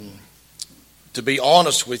to be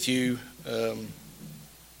honest with you, I'm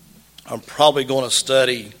probably going to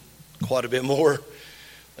study quite a bit more.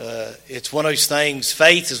 It's one of those things,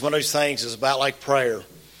 faith is one of those things, it's about like prayer.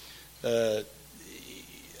 I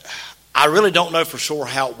really don't know for sure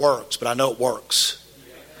how it works, but I know it works.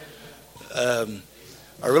 I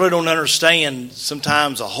really don't understand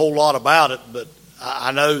sometimes a whole lot about it, but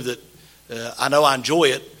I know that I enjoy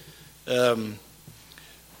it.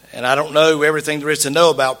 And I don't know everything there is to know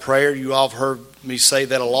about prayer. You all have heard me say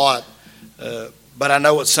that a lot. But I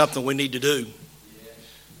know it's something we need to do.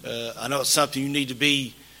 I know it's something you need to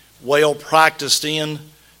be well practiced in,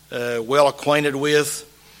 well acquainted with.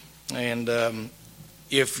 And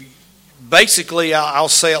basically, I'll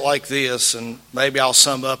say it like this, and maybe I'll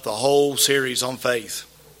sum up the whole series on faith.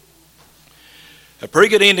 A pretty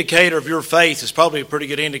good indicator of your faith is probably a pretty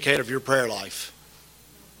good indicator of your prayer life.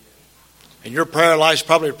 And your prayer life is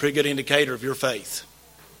probably a pretty good indicator of your faith.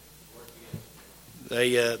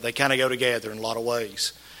 They kind of go together in a lot of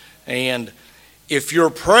ways. And if you're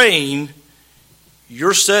praying,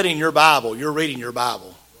 you're studying your Bible, you're reading your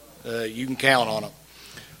Bible. You can count on it.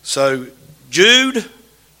 So Jude,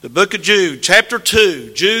 the book of Jude, chapter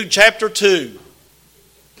 2. Jude chapter 2.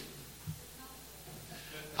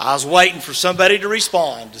 I was waiting for somebody to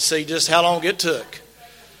respond to see just how long it took.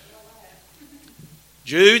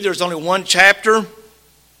 Jude, there's only one chapter.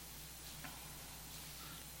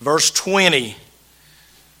 Verse 20.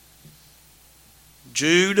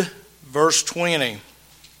 Jude, verse 20.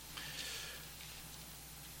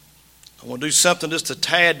 I want to do something just a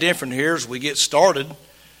tad different here as we get started.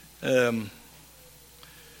 Does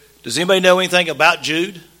anybody know anything about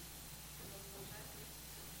Jude?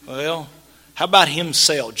 Well, how about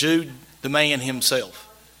himself? Jude, the man himself.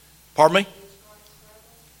 Pardon me?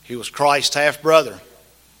 He was Christ's half-brother.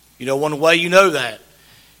 You know one way you know that.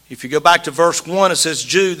 If you go back to verse 1, it says,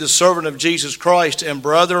 Jude, the servant of Jesus Christ and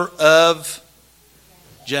brother of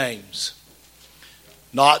James.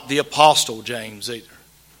 Not the apostle James either.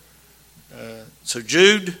 So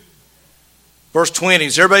Jude, verse 20.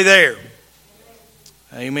 Is everybody there?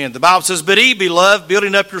 Amen. The Bible says, but ye, beloved,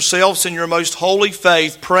 building up yourselves in your most holy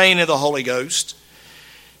faith, praying in the Holy Ghost.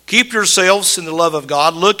 Keep yourselves in the love of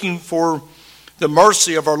God, looking for the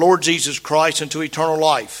mercy of our Lord Jesus Christ unto eternal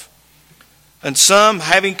life. And some,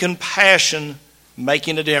 having compassion,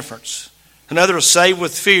 making a difference. And others saved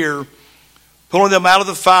with fear, pulling them out of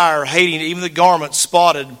the fire, hating even the garment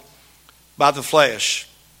spotted by the flesh.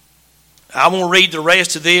 I won't read the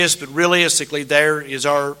rest of this, but realistically, there is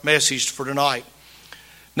our message for tonight.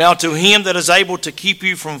 Now to him that is able to keep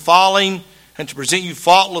you from falling and to present you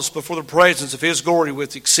faultless before the presence of his glory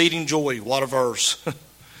with exceeding joy. What a verse.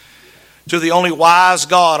 To the only wise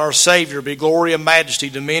God, our Savior, be glory and majesty,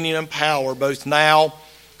 dominion and power, both now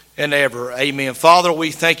and ever. Amen. Father,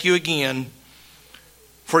 we thank you again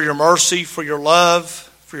for your mercy, for your love,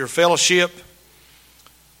 for your fellowship.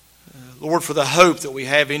 Lord, for the hope that we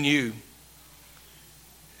have in you.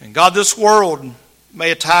 And God, this world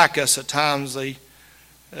may attack us at times.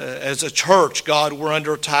 As a church, God, we're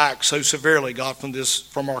under attack so severely, God,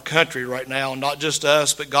 from our country right now. Not just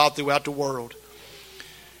us, but God, throughout the world.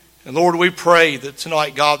 And Lord, we pray that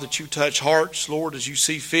tonight, God, that you touch hearts, Lord, as you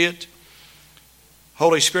see fit.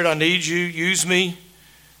 Holy Spirit, I need you. Use me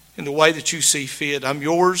in the way that you see fit. I'm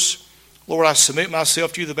yours. Lord, I submit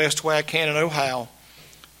myself to you the best way I can and know how.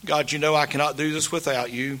 God, you know I cannot do this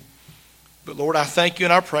without you. But Lord, I thank you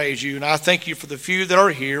and I praise you. And I thank you for the few that are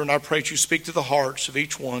here. And I pray that you speak to the hearts of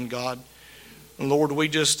each one, God. And Lord, we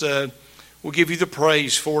just we'll give you the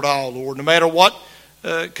praise for it all, Lord. No matter what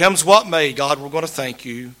comes what may, God, we're going to thank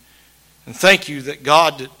you. And thank you that,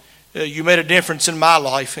 God, that you made a difference in my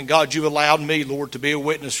life. And God, you allowed me, Lord, to be a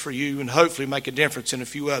witness for you and hopefully make a difference in a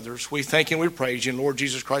few others. We thank you and we praise you. In Lord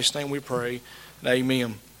Jesus Christ's name we pray. And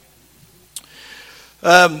amen.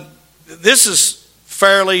 This is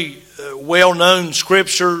fairly well-known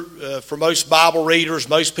scripture for most Bible readers.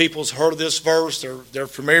 Most people have heard of this verse. They're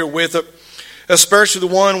familiar with it, especially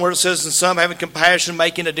the one where it says, and some having compassion,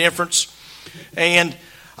 making a difference. And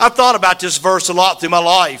I've thought about this verse a lot through my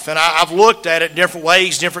life, and I've looked at it in different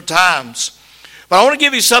ways, different times. But I want to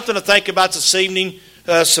give you something to think about this evening,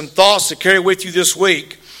 some thoughts to carry with you this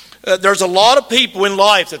week. There's a lot of people in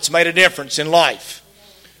life that's made a difference in life.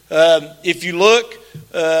 If you look,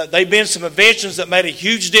 they've been some inventions that made a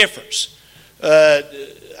huge difference.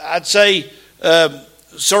 I'd say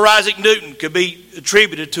Sir Isaac Newton could be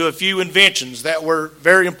attributed to a few inventions that were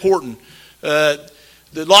very important.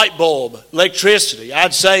 The light bulb, electricity,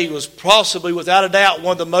 I'd say was possibly, without a doubt,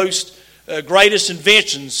 one of the most greatest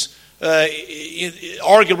inventions,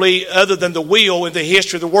 arguably other than the wheel, in the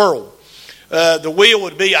history of the world. the wheel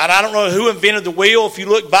would be, and I don't know who invented the wheel. If you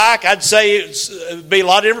look back, I'd say it would be a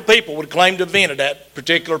lot of different people would claim to have invented that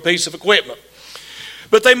particular piece of equipment.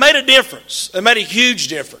 But they made a difference. They made a huge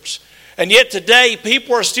difference. And yet today,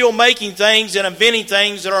 people are still making things and inventing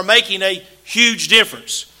things that are making a huge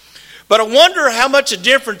difference. But I wonder how much a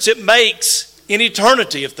difference it makes in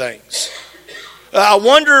eternity of things. I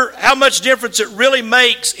wonder how much difference it really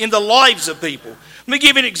makes in the lives of people. Let me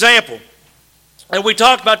give you an example. And we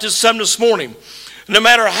talked about this some this morning. No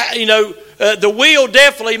matter how, the wheel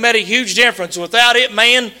definitely made a huge difference. Without it,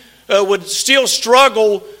 man would still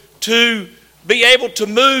struggle to be able to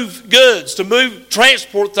move goods, to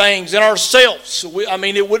transport things in ourselves.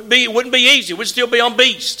 It wouldn't be easy. We'd still be on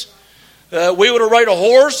beast. We would have rode a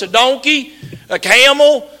horse, a donkey, a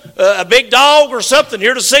camel, a big dog or something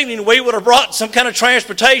here this evening. We would have brought some kind of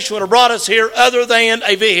transportation, would have brought us here other than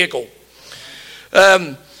a vehicle.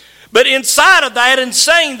 But inside of that, in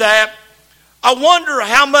saying that, I wonder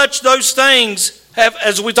how much those things have,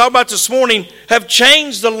 as we talked about this morning, have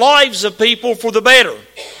changed the lives of people for the better.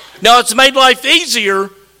 Now, it's made life easier,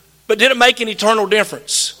 but did it make an eternal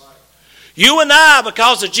difference? You and I,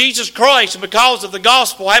 because of Jesus Christ and because of the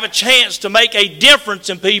gospel, have a chance to make a difference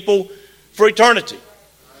in people for eternity.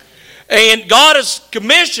 And God has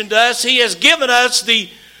commissioned us. He has given us the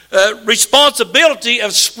responsibility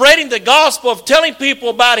of spreading the gospel, of telling people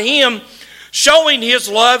about Him, showing His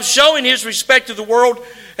love, showing His respect to the world.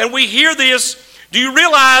 And we hear this. Do you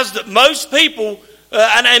realize that most people,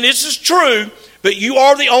 and this is true, but you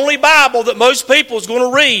are the only Bible that most people is going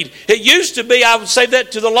to read. It used to be, I would say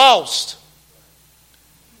that to the lost.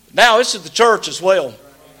 Now this is the church as well.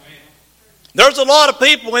 There's a lot of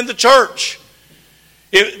people in the church.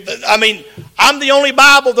 I'm the only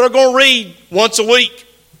Bible they're going to read once a week.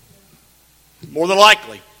 More than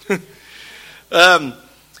likely. And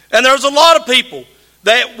there's a lot of people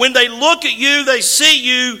that when they look at you, they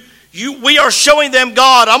see we are showing them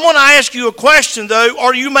God. I'm going to ask you a question though.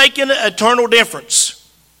 Are you making an eternal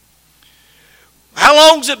difference? How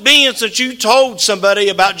long's it been since you told somebody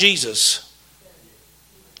about Jesus?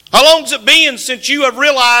 How long's it been since you have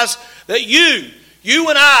realized that you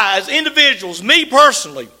and I as individuals, me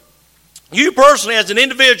personally, you personally as an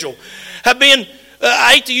individual, have been,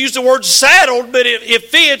 I hate to use the word saddled, but it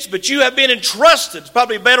fits, but you have been entrusted, it's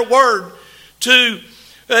probably a better word, to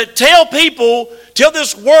tell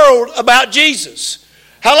this world about Jesus.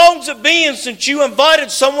 How long's it been since you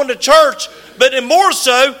invited someone to church, but more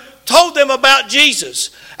so, told them about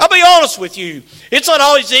Jesus? I'll be honest with you. It's not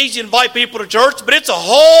always easy to invite people to church, but it's a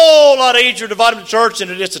whole lot easier to invite them to church than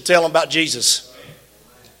it is to tell them about Jesus.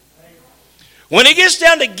 When it gets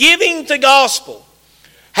down to giving the gospel,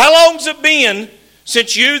 how long's it been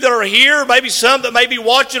since you that are here, maybe some that may be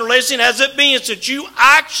watching or listening, has it been since you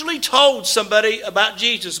actually told somebody about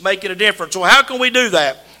Jesus making a difference? Well, how can we do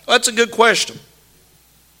that? Well, that's a good question.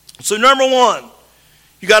 So number one,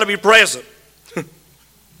 you got to be present.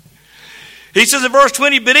 He says in verse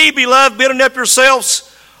 20, "But ye, beloved, building up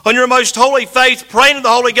yourselves on your most holy faith, praying in the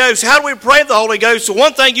Holy Ghost." How do we pray in the Holy Ghost? So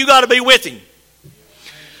one thing, you got to be with Him.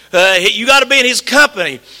 You got to be in His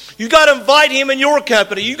company. You got to invite Him in your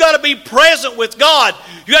company. You got to be present with God.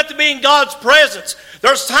 You have to be in God's presence.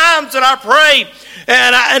 There's times that I pray,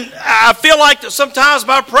 and I feel like that sometimes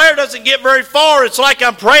my prayer doesn't get very far. It's like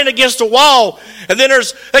I'm praying against a wall. And then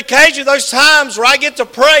there's occasionally those times where I get to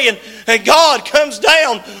pray and God comes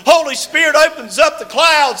down. Holy Spirit opens up the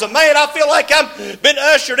clouds. And man, I feel like I've been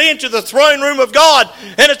ushered into the throne room of God.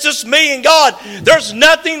 And it's just me and God. There's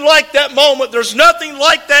nothing like that moment. There's nothing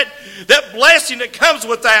like that blessing that comes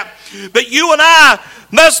with that. But you and I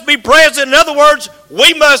must be present. In other words,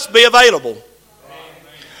 we must be available.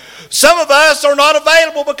 Some of us are not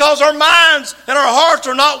available because our minds and our hearts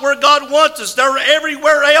are not where God wants us. They're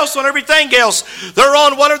everywhere else on everything else. They're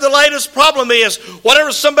on whatever the latest problem is,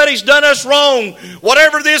 whatever somebody's done us wrong,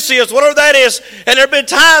 whatever this is, whatever that is. And there have been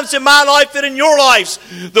times in my life and in your lives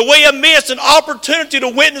that we have missed an opportunity to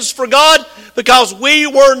witness for God because we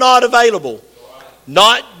were not available.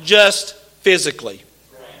 Not just physically.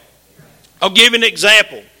 I'll give you an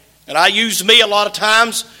example. And I use me a lot of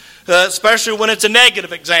times, especially when it's a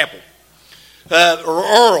negative example, or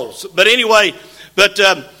Earl's. But anyway,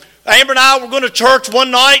 Amber and I were going to church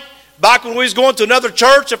one night, back when we was going to another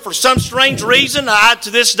church, and for some strange reason, to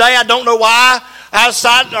this day, I don't know why, I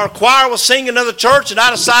decided our choir was singing another church, and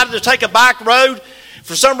I decided to take a back road.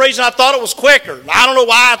 For some reason, I thought it was quicker. I don't know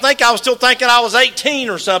why. I think I was still thinking I was 18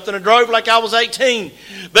 or something and drove like I was 18.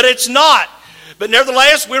 But it's not. But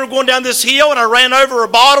nevertheless, we were going down this hill, and I ran over a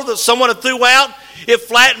bottle that someone had threw out. It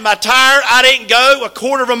flattened my tire. I didn't go a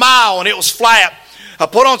quarter of a mile, and it was flat. I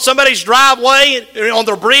put on somebody's driveway on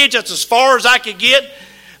their bridge. That's as far as I could get.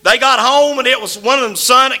 They got home, and it was one of them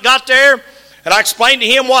son that got there. And I explained to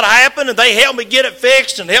him what happened, and they helped me get it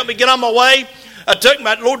fixed and helped me get on my way. I took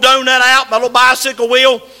my little donut out, my little bicycle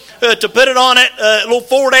wheel, to put it on that little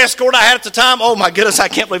Ford Escort I had at the time. Oh, my goodness, I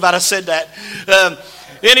can't believe I just said that.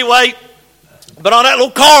 Anyway, but on that little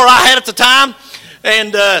car I had at the time,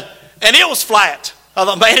 and it was flat. I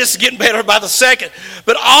thought, man, this is getting better by the second.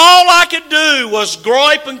 But all I could do was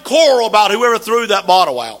gripe and quarrel about whoever threw that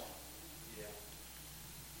bottle out.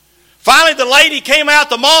 Finally, the lady came out,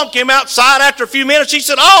 the mom came outside after a few minutes. She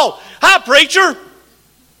said, "Oh, hi, preacher."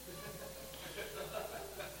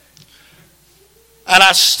 And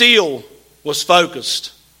I still was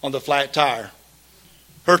focused on the flat tire.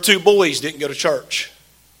 Her two boys didn't go to church.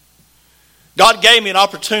 God gave me an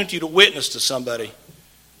opportunity to witness to somebody,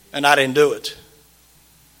 and I didn't do it.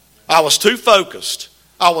 I was too focused.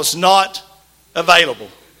 I was not available.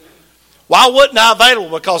 Why wasn't I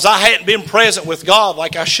available? Because I hadn't been present with God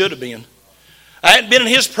like I should have been. I hadn't been in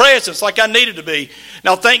His presence like I needed to be.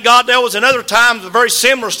 Now, thank God there was another time a very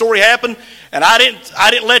similar story happened, and I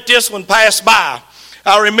didn't let this one pass by.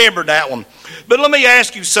 I remembered that one. But let me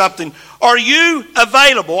ask you something. Are you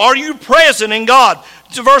available? Are you present in God?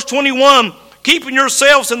 To verse 21, keeping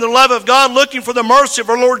yourselves in the love of God, looking for the mercy of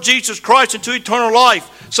our Lord Jesus Christ into eternal life.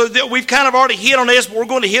 So that we've kind of already hit on this, but we're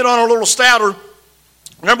going to hit on it a little stouter.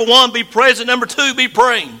 Number one, be present. Number two, be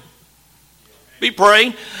praying. Be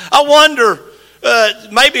praying. I wonder,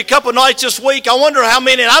 maybe a couple of nights this week, I wonder how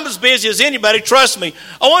many, and I'm as busy as anybody, trust me,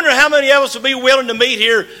 I wonder how many of us would be willing to meet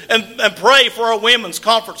here and pray for our women's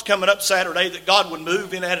conference coming up Saturday, that God would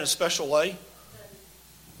move in that in a special way.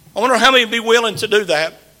 I wonder how many would be willing to do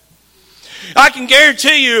that. I can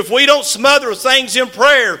guarantee you, if we don't smother things in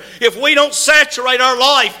prayer, if we don't saturate our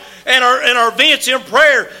life and our events in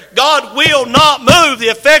prayer, God will not move. The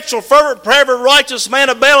effectual, fervent prayer of a righteous man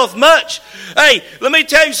availeth much. Hey, let me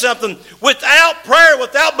tell you something. Without prayer,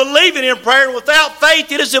 without believing in prayer, and without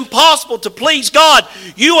faith, it is impossible to please God.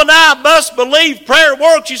 You and I must believe prayer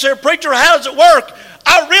works. You say, "Preacher, how does it work?"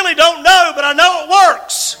 I really don't know, but I know it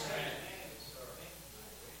works.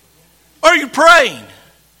 Are you praying?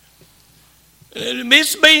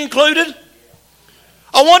 This be included.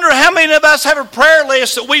 I wonder how many of us have a prayer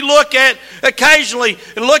list that we look at occasionally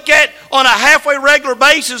and look at on a halfway regular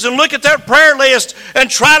basis and look at that prayer list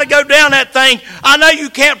and try to go down that thing. I know you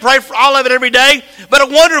can't pray for all of it every day, but I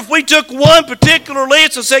wonder if we took one particular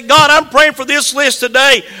list and said, "God, I'm praying for this list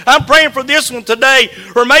today. I'm praying for this one today,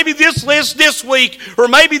 or maybe this list this week, or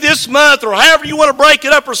maybe this month, or however you want to break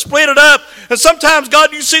it up or split it up." And sometimes,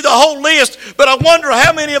 God, you see the whole list, but I wonder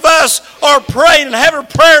how many of us are praying and have a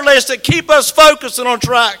prayer list that keep us focused and on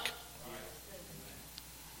track.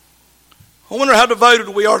 I wonder how devoted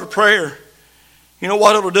we are to prayer. You know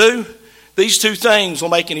what it'll do? These two things will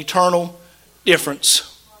make an eternal difference.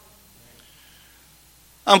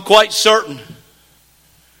 I'm quite certain,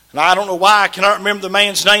 and I don't know why I cannot remember the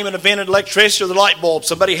man's name that invented electricity or the light bulb.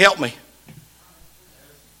 Somebody help me.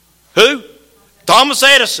 Who? Thomas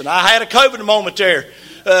Edison. I had a COVID moment there.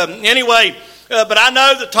 But I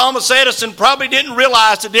know that Thomas Edison probably didn't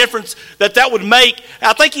realize the difference that would make.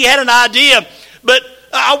 I think he had an idea, but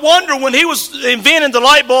I wonder when he was inventing the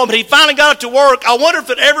light bulb and he finally got it to work, I wonder if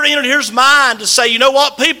it ever entered his mind to say, "You know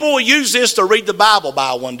what, people will use this to read the Bible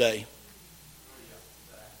by one day."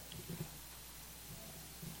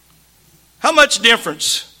 How much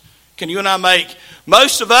difference can you and I make?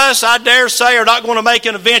 Most of us, I dare say, are not going to make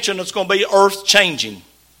an invention that's going to be earth-changing.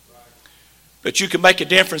 But you can make a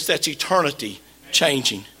difference that's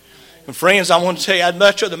eternity-changing. And friends, I want to tell you, I'd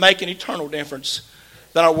much rather make an eternal difference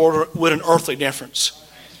than I would an earthly difference.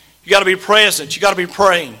 You got to be present. You got to be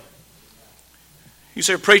praying. You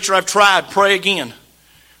say, "Preacher, I've tried." Pray again.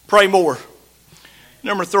 Pray more.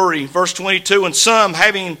 Number 3, verse 22, and some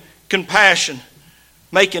having compassion,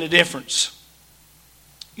 making a difference.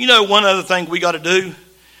 You know, one other thing we got to do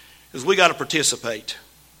is we got to participate.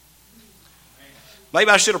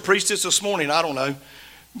 Maybe I should have preached this morning. I don't know.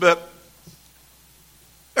 But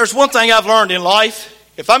there's one thing I've learned in life.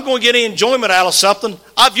 If I'm going to get any enjoyment out of something,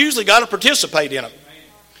 I've usually got to participate in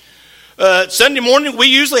it. Sunday morning, we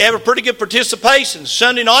usually have a pretty good participation.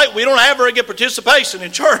 Sunday night, we don't have very good participation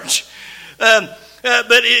in church. But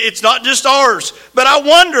it's not just ours. But I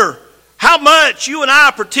wonder how much you and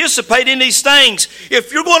I participate in these things.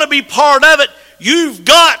 If you're going to be part of it, you've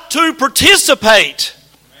got to participate.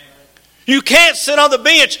 You can't sit on the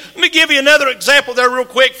bench. Let me give you another example there real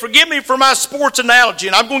quick. Forgive me for my sports analogy,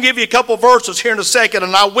 and I'm going to give you a couple of verses here in a second,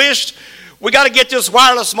 and I wished we got to get this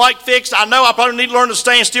wireless mic fixed. I know I probably need to learn to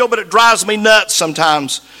stand still, but it drives me nuts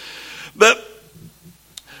sometimes. But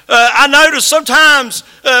I notice sometimes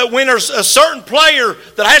when there's a certain player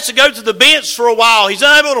that has to go to the bench for a while, he's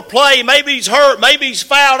unable to play, maybe he's hurt, maybe he's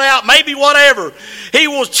fouled out, maybe whatever. He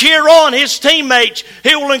will cheer on his teammates.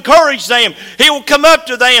 He will encourage them. He will come up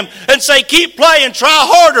to them and say, keep playing, try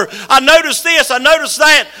harder. I notice this, I notice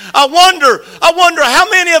that. I wonder how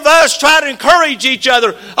many of us try to encourage each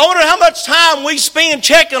other. I wonder how much time we spend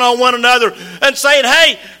checking on one another and saying,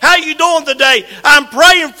 hey, how you doing today? I'm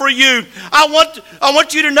praying for you. I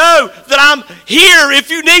want you to know that I'm here if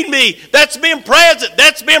you need me. That's been present,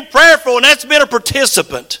 that's been prayerful, and that's been a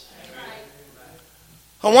participant.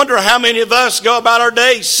 I wonder how many of us go about our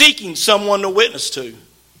day seeking someone to witness to.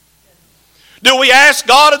 Do we ask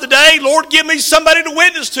God of the day, Lord, give me somebody to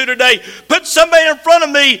witness to today. Put somebody in front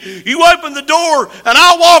of me. You open the door and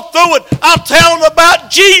I'll walk through it. I'll tell them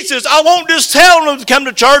about Jesus. I won't just tell them to come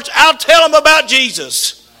to church. I'll tell them about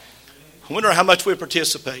Jesus. I wonder how much we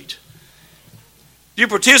participate. Do you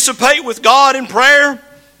participate with God in prayer,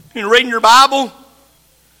 in reading your Bible,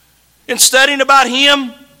 in studying about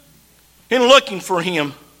Him, in looking for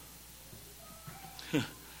Him? You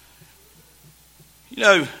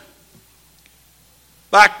know,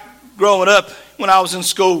 back growing up when I was in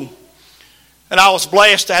school, and I was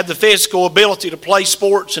blessed to have the physical ability to play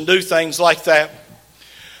sports and do things like that.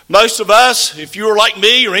 Most of us, if you were like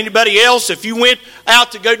me or anybody else, if you went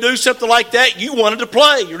out to go do something like that, you wanted to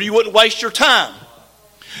play or you wouldn't waste your time.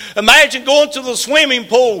 Imagine going to the swimming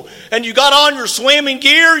pool and you got on your swimming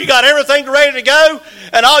gear, you got everything ready to go,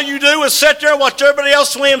 and all you do is sit there and watch everybody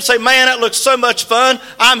else swim and say, man, that looks so much fun.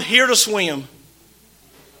 I'm here to swim.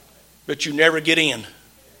 But you never get in.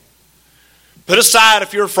 Put aside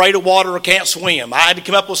if you're afraid of water or can't swim. I had to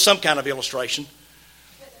come up with some kind of illustration.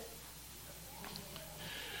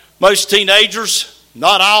 Most teenagers,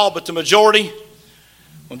 not all, but the majority,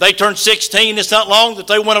 when they turn 16, it's not long that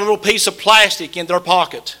they want a little piece of plastic in their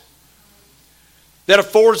pocket. That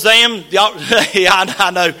affords them,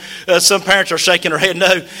 I know some parents are shaking their head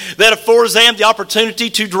no. That affords them the opportunity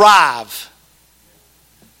to drive.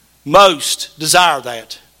 Most desire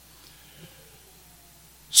that.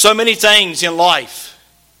 So many things in life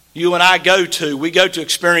you and I we go to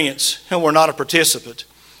experience, and we're not a participant.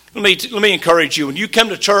 Let me encourage you. When you come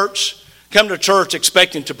to church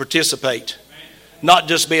expecting to participate, not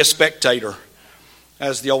just be a spectator,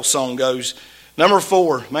 as the old song goes. Number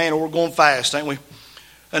 4, man, we're going fast, ain't we?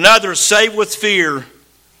 Another, saved with fear,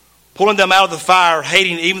 pulling them out of the fire,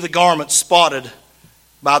 hating even the garments spotted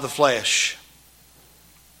by the flesh.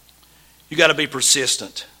 You got to be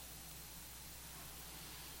persistent.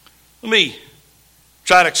 Let me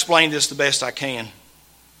try to explain this the best I can.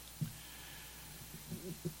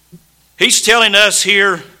 He's telling us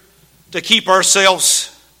here to keep ourselves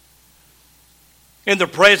in the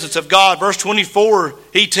presence of God. Verse 24,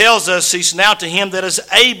 he tells us, he's now to him that is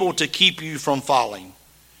able to keep you from falling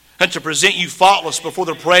and to present you faultless before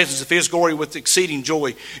the presence of his glory with exceeding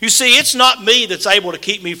joy. You see, it's not me that's able to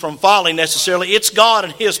keep me from falling necessarily. It's God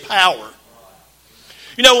and his power.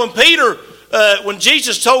 You know, when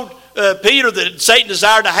Jesus told Peter that Satan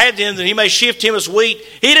desired to have him, that he may shift him as wheat,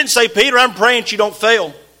 he didn't say, Peter, I'm praying that you don't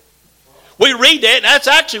fail. We read that, and that's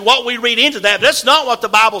actually what we read into that. But that's not what the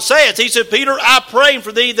Bible says. He said, Peter, I'm praying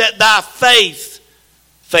for thee that thy faith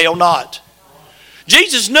fail not.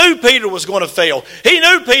 Jesus knew Peter was going to fail. He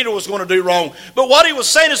knew Peter was going to do wrong. But what he was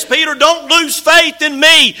saying is, Peter, don't lose faith in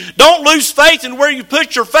me. Don't lose faith in where you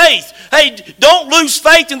put your faith. Hey, don't lose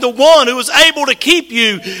faith in the one who is able to keep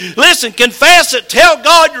you. Listen, confess it. Tell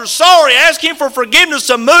God you're sorry. Ask him for forgiveness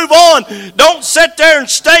and move on. Don't sit there and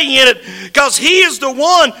stay in it, because he is the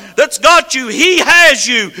one that's got you. He has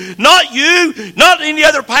you. Not you, not any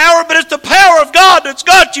other power, but it's the power of God that's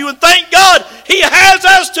got you. And thank God he has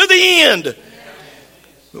us to the end.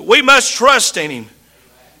 But we must trust in him.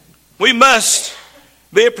 We must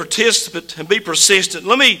be a participant and be persistent.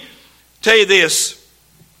 Let me tell you this.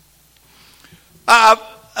 I've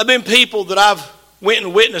been people that I've went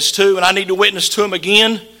and witnessed to, and I need to witness to them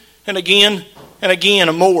again and again and again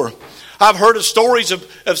and more. I've heard of stories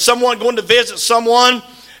of someone going to visit someone,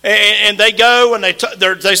 and they go and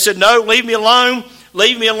they said, no, leave me alone.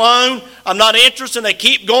 Leave me alone. I'm not interested. And they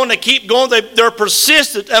keep going. They're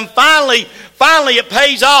persistent. And finally it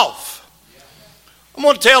pays off. I'm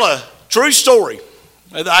going to tell a true story.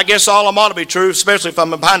 I guess all of them ought to be true, especially if I'm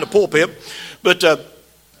behind the pulpit. But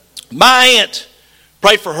my aunt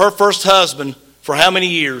prayed for her first husband for how many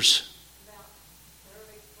years?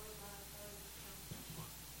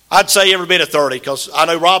 I'd say every bit of 30, because I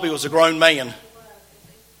know Robbie was a grown man.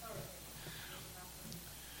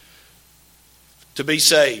 To be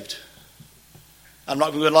saved. I'm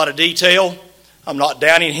not going to go into a lot of detail, I'm not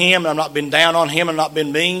downing him, and I'm not been down on him, and not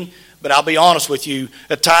been mean. But I'll be honest with you,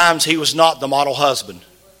 at times he was not the model husband.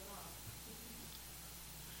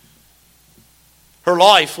 Her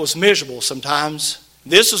life was miserable sometimes.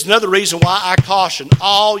 This is another reason why I caution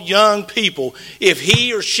all young people. If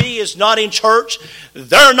he or she is not in church,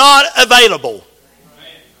 they're not available.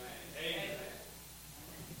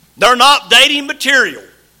 They're not dating material.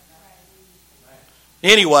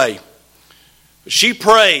 Anyway, she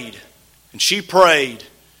prayed, and she prayed,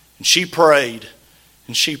 and she prayed,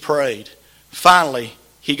 and she prayed. Finally,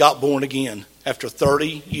 he got born again after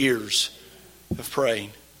 30 years of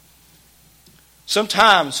praying.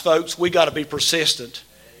 Sometimes, folks, we got to be persistent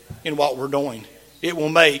in what we're doing. It will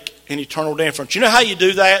make an eternal difference. You know how you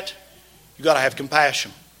do that? You got to have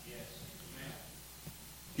compassion.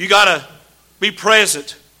 You got to be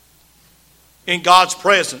present in God's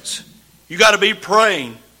presence. You got to be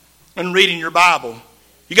praying and reading your Bible.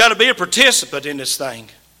 You got to be a participant in this thing.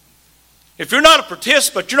 If you're not a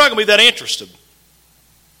participant, you're not going to be that interested.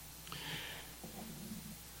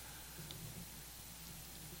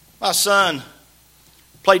 My son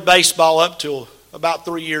played baseball up till about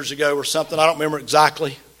 3 years ago or something. I don't remember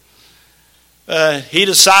exactly. He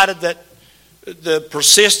decided that the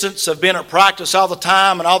persistence of being at practice all the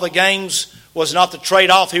time and all the games was not the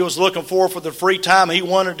trade-off he was looking for the free time. He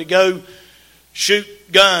wanted to go shoot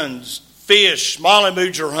guns, fish, Molly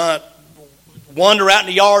Mooger hunt, wander out in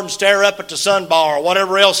the yard and stare up at the sun bar, or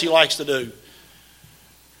whatever else he likes to do.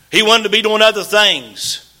 He wanted to be doing other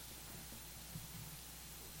things.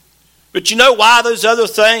 But you know why those other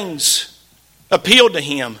things appealed to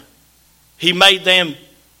him? He made them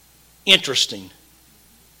interesting.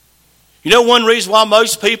 You know one reason why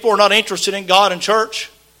most people are not interested in God and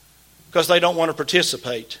church? Because they don't want to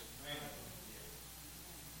participate.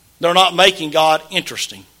 They're not making God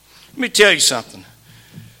interesting. Let me tell you something.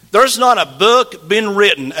 There's not a book been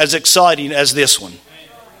written as exciting as this one.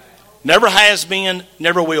 Never has been,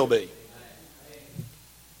 never will be.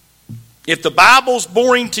 If the Bible's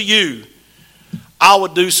boring to you, I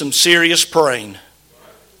would do some serious praying.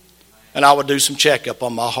 And I would do some checkup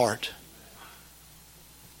on my heart.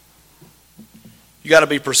 You got to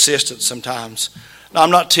be persistent sometimes. Now,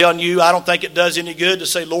 I'm not telling you, I don't think it does any good to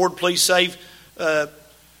say, Lord, please save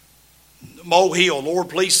Mole Hill. Lord,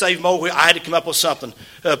 please save Mole Hill. I had to come up with something.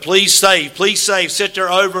 Please save, please save. Sit there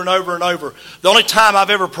over and over and over. The only time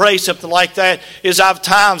I've ever prayed something like that is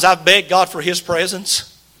I've begged God for His presence.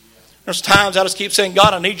 There's times I just keep saying,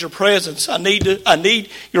 God, I need your presence. I need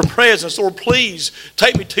your presence. Lord, please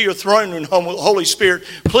take me to your throne room, Holy Spirit.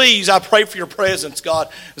 Please, I pray for your presence, God.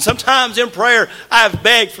 And sometimes in prayer, I have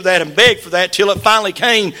begged for that till it finally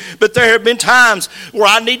came. But there have been times where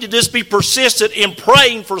I need to just be persistent in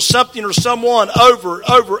praying for something or someone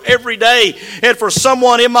over every day. And for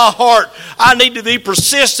someone in my heart, I need to be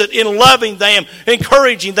persistent in loving them,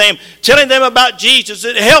 encouraging them, telling them about Jesus,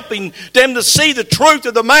 and helping them to see the truth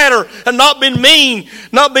of the matter. And not being mean,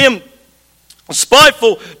 not being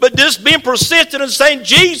spiteful, but just being persistent and saying,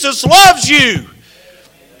 Jesus loves you.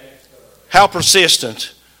 How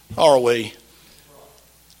persistent are we?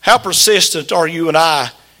 How persistent are you and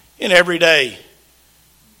I in every day?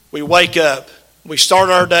 We wake up, we start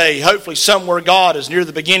our day, hopefully somewhere God is near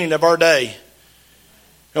the beginning of our day.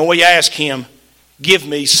 And we ask Him, give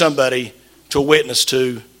me somebody to witness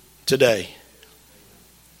to today.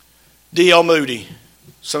 D.L. Moody.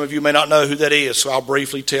 Some of you may not know who that is, so I'll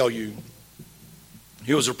briefly tell you.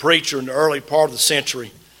 He was a preacher in the early part of the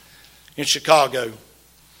century in Chicago.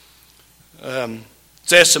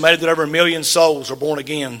 It's estimated that over 1 million souls are born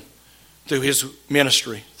again through his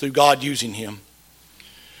ministry, through God using him.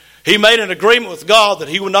 He made an agreement with God that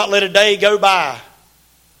he would not let a day go by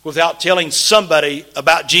without telling somebody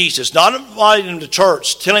about Jesus. Not inviting them to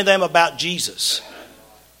church, telling them about Jesus.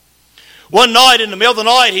 One night, in the middle of the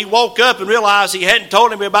night, he woke up and realized he hadn't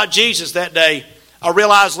told anybody about Jesus that day. I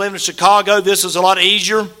realized living in Chicago, this is a lot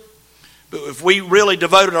easier. But if we really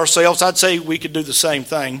devoted ourselves, I'd say we could do the same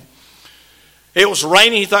thing. It was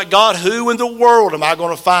raining. He thought, God, who in the world am I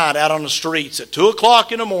going to find out on the streets at 2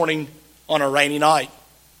 o'clock in the morning on a rainy night?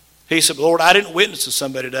 He said, Lord, I didn't witness to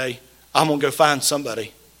somebody today. I'm going to go find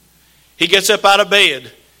somebody. He gets up out of bed,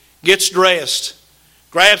 gets dressed,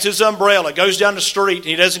 grabs his umbrella, goes down the street, and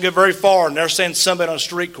he doesn't go very far, and there stands somebody on a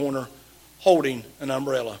street corner holding an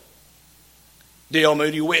umbrella. D.L.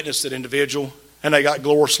 Moody witnessed that individual, and they got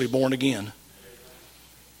gloriously born again.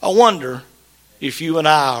 I wonder if you and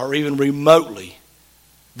I are even remotely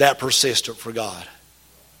that persistent for God.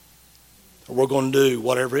 Or we're going to do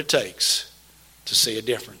whatever it takes to see a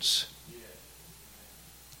difference.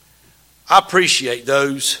 I appreciate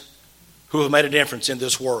those who have made a difference in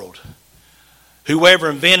this world. Whoever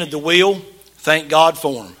invented the wheel, thank God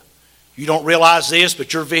for him. You don't realize this,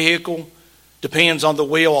 but your vehicle depends on the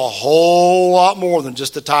wheel a whole lot more than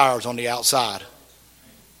just the tires on the outside.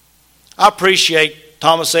 I appreciate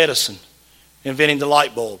Thomas Edison inventing the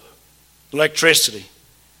light bulb, electricity.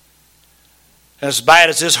 As bad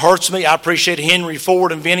as this hurts me, I appreciate Henry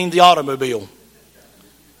Ford inventing the automobile.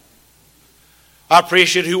 I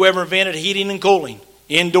appreciate whoever invented heating and cooling,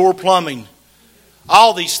 indoor plumbing,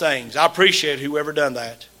 all these things. I appreciate whoever done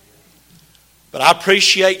that. But I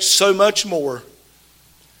appreciate so much more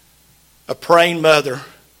a praying mother,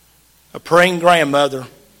 a praying grandmother,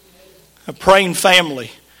 a praying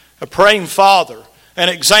family, a praying father, an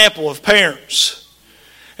example of parents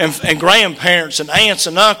and grandparents and aunts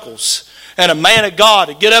and uncles, and a man of God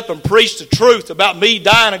to get up and preach the truth about me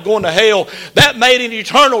dying and going to hell. That made an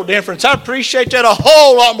eternal difference. I appreciate that a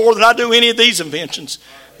whole lot more than I do any of these inventions.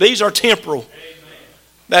 These are temporal.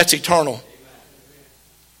 That's eternal.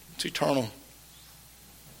 It's eternal.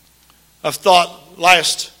 I've thought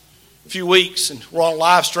last few weeks, and we're on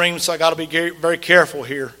live stream, so I got to be very careful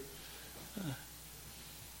here,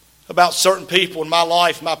 about certain people in my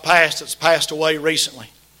life, my past, that's passed away recently.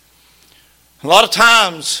 A lot of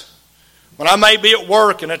times, when I may be at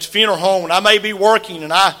work and at the funeral home, and I may be working,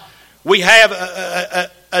 and we have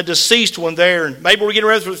a deceased one there, and maybe we're getting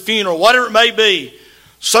ready for the funeral, whatever it may be.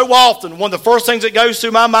 So often, one of the first things that goes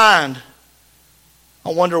through my mind,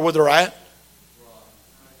 I wonder where they're at.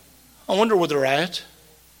 I wonder where they're at.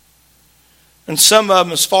 And some of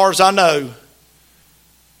them, as far as I know,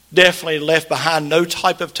 definitely left behind no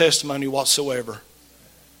type of testimony whatsoever.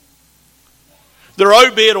 Their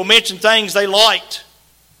obit will mention things they liked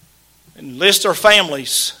and list their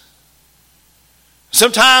families.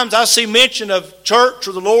 Sometimes I see mention of church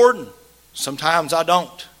or the Lord, and sometimes I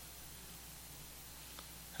don't.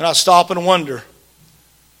 And I stop and wonder,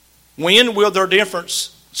 when will their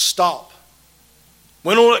difference stop?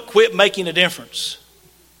 When will it quit making a difference?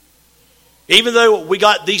 Even though we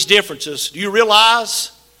got these differences, do you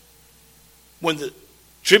realize when the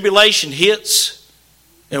tribulation hits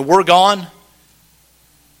and we're gone,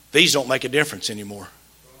 these don't make a difference anymore?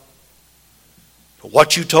 But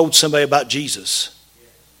what you told somebody about Jesus,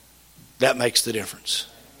 that makes the difference.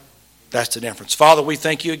 That's the difference. Father, we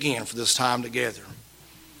thank you again for this time together.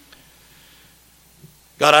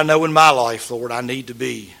 God, I know in my life, Lord, I need to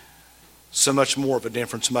be so much more of a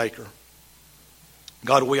difference maker.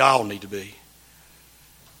 God, we all need to be.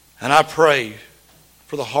 And I pray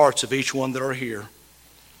for the hearts of each one that are here,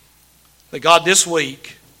 that God, this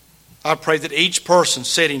week, I pray that each person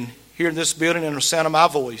sitting here in this building and the sound of my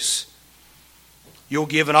voice, you'll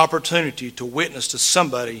give an opportunity to witness to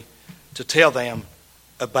somebody to tell them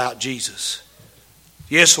about Jesus.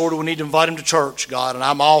 Yes, Lord, we need to invite them to church, God, and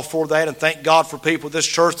I'm all for that, and thank God for people at this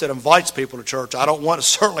church that invites people to church. I don't want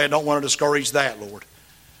to discourage that, Lord.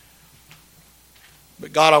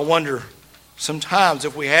 But God, I wonder sometimes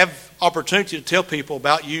if we have opportunity to tell people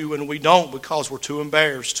about you and we don't because we're too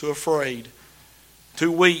embarrassed, too afraid,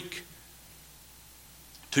 too weak,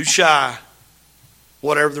 too shy,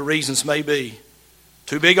 whatever the reasons may be,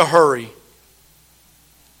 too big a hurry.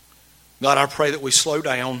 God, I pray that we slow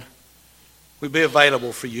down. We be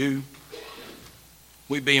available for you.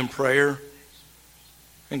 We be in prayer.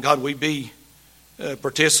 And God, we be a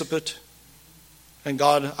participant. And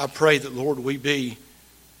God, I pray that, Lord, we be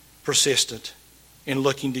persistent in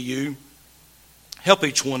looking to you. Help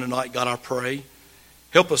each one tonight, God, I pray.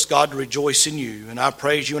 Help us, God, to rejoice in you. And I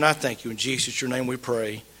praise you and I thank you. In Jesus, your name we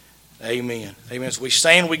pray. Amen. Amen. As we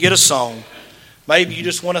stand, we get a song. Maybe you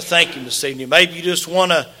just want to thank him this evening. Maybe you just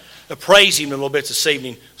want to praise him a little bit this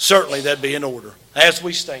evening. Certainly that'd be in order. As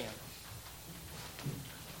we stand.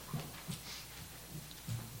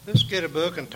 Let's get a book and